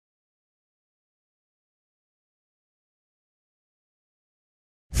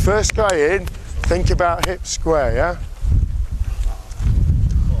first guy in, think about hips square, yeah?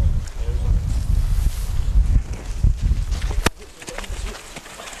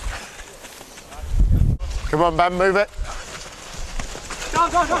 Come on, Bam, move it.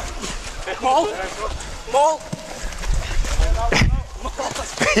 Go. Ball.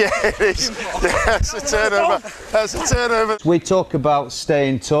 Yeah, it is. Yeah, that's a turnover. That's a turnover. We talk about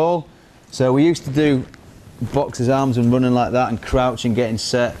staying tall. So we used to do boxers' arms and running like that and crouching, getting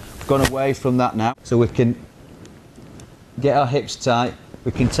set. We've gone away from that now. So we can get our hips tight.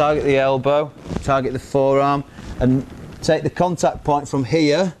 We can target the elbow, target the forearm, and take the contact point from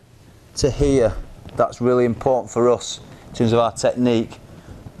here to here. That's really important for us in terms of our technique,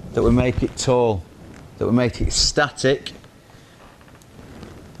 that we make it tall, that we make it static,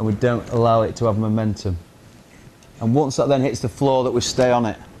 and we don't allow it to have momentum. And once that then hits the floor, that we stay on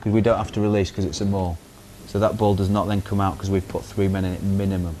it, because we don't have to release because it's a maul. So that ball does not then come out because we've put 3 men in it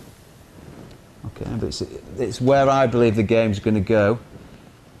minimum. Okay, but it's where I believe the game's going to go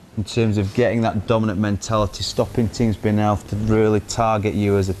in terms of getting that dominant mentality, stopping teams being able to really target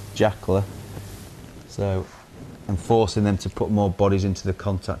you as a jackler. So, and forcing them to put more bodies into the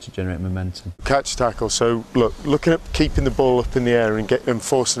contact to generate momentum. Catch tackle, so look, looking at keeping the ball up in the air and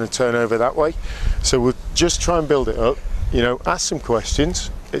forcing a turnover that way. So we'll just try and build it up, you know, ask some questions.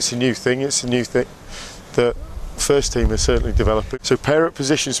 It's a new thing that first team is certainly developing. So pair up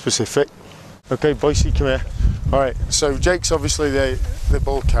position specific. Okay, Boise, come here. All right, so Jake's obviously the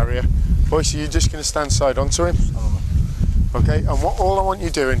ball carrier. Boise, you're just going to stand side onto him. Okay, and all I want you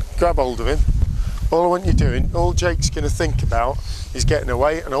doing, grab hold of him. All I want you doing, all Jake's going to think about is getting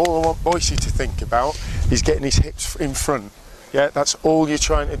away, and all I want Boise to think about is getting his hips in front. Yeah, that's all you're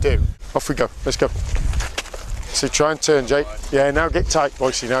trying to do. Off we go, let's go. So try and turn, Jake. Yeah, now get tight,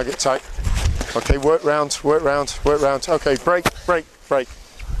 Boise, now get tight. Okay, work round. Okay, break.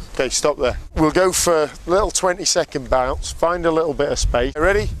 Okay, stop there. We'll go for a little 20-second bounce, find a little bit of space.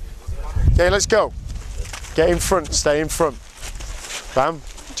 Ready? Okay, let's go. Get in front, stay in front. Bam.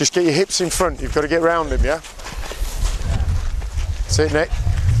 Just get your hips in front, you've got to get round him, yeah? That's it, Nick.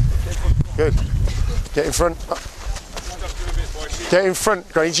 Good. Get in front. Get in front,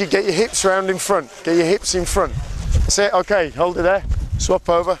 Granger. Get your hips round in front. Get your hips in front. That's it, okay, hold it there. Swap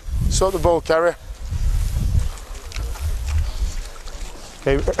over, swap the ball carrier.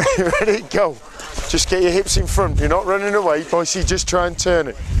 Okay, ready, go. Just get your hips in front. You're not running away, Boise, just try and turn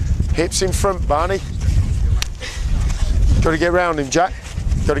it. Hips in front, Barney. Got to get round him, Jack.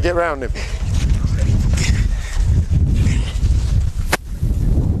 Got to get round him.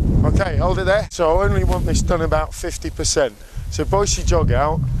 Okay, hold it there. So I only want this done about 50%. So Boise jog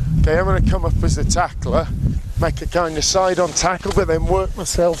out. Okay, I'm going to come up as the tackler, make a kind of side-on tackle, but then work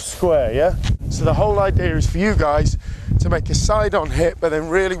myself square, yeah? So the whole idea is for you guys to make a side-on hit, but then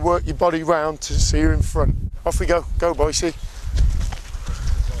really work your body round to see you're in front. Off we go. Go, Boise.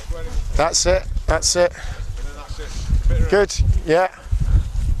 That's it. That's it. Good. Yeah.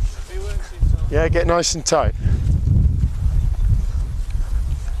 Yeah, get nice and tight.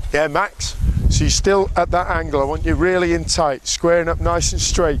 Yeah, Max. So you're still at that angle. I want you really in tight, squaring up nice and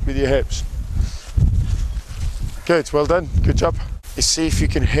straight with your hips. Good, well done. Good job. You see if you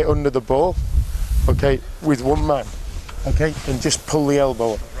can hit under the ball, okay, with one man. Okay, and just pull the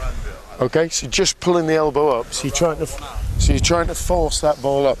elbow up. Okay, so just pulling the elbow up. So you're trying to force that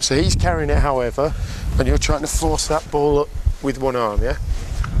ball up. So he's carrying it, however, and you're trying to force that ball up with one arm, yeah?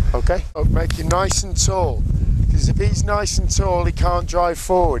 Okay, make it nice and tall, because if he's nice and tall, he can't drive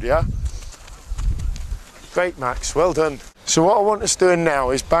forward, yeah? Great, Max, well done. So what I want us doing now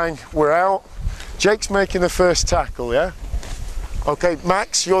is bang, we're out. Jake's making the first tackle, yeah? Okay,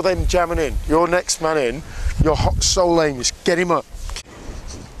 Max, you're then jamming in. You're next man in. You're hot sole aim, just get him up.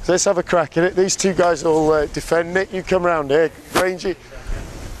 So let's have a crack at it. These two guys will defend. Nick, you come round here. Rangy,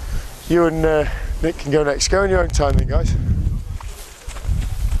 you and Nick can go next. Go in your own time then, guys.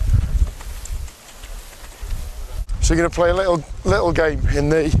 So we're going to play a little game in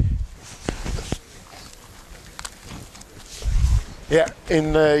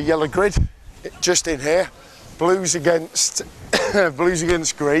the yellow grid, just in here. Blues against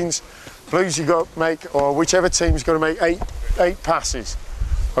greens. Blues you got to make, or whichever team's got to make eight passes.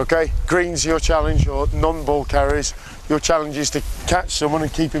 Okay, greens your challenge, or non-ball carriers. Your challenge is to catch someone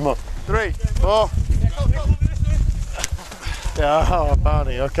and keep him up. 3, 4. Yeah, oh,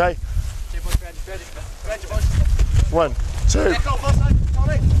 Barney. Okay. 1, 2.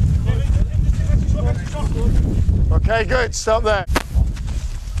 Okay, good. Stop there.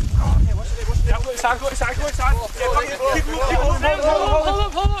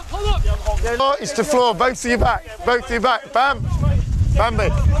 It's the floor. Both of you back. Both of you back. Bam. Bambi.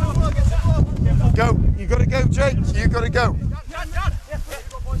 Go. You got to go, Jake. You got to go.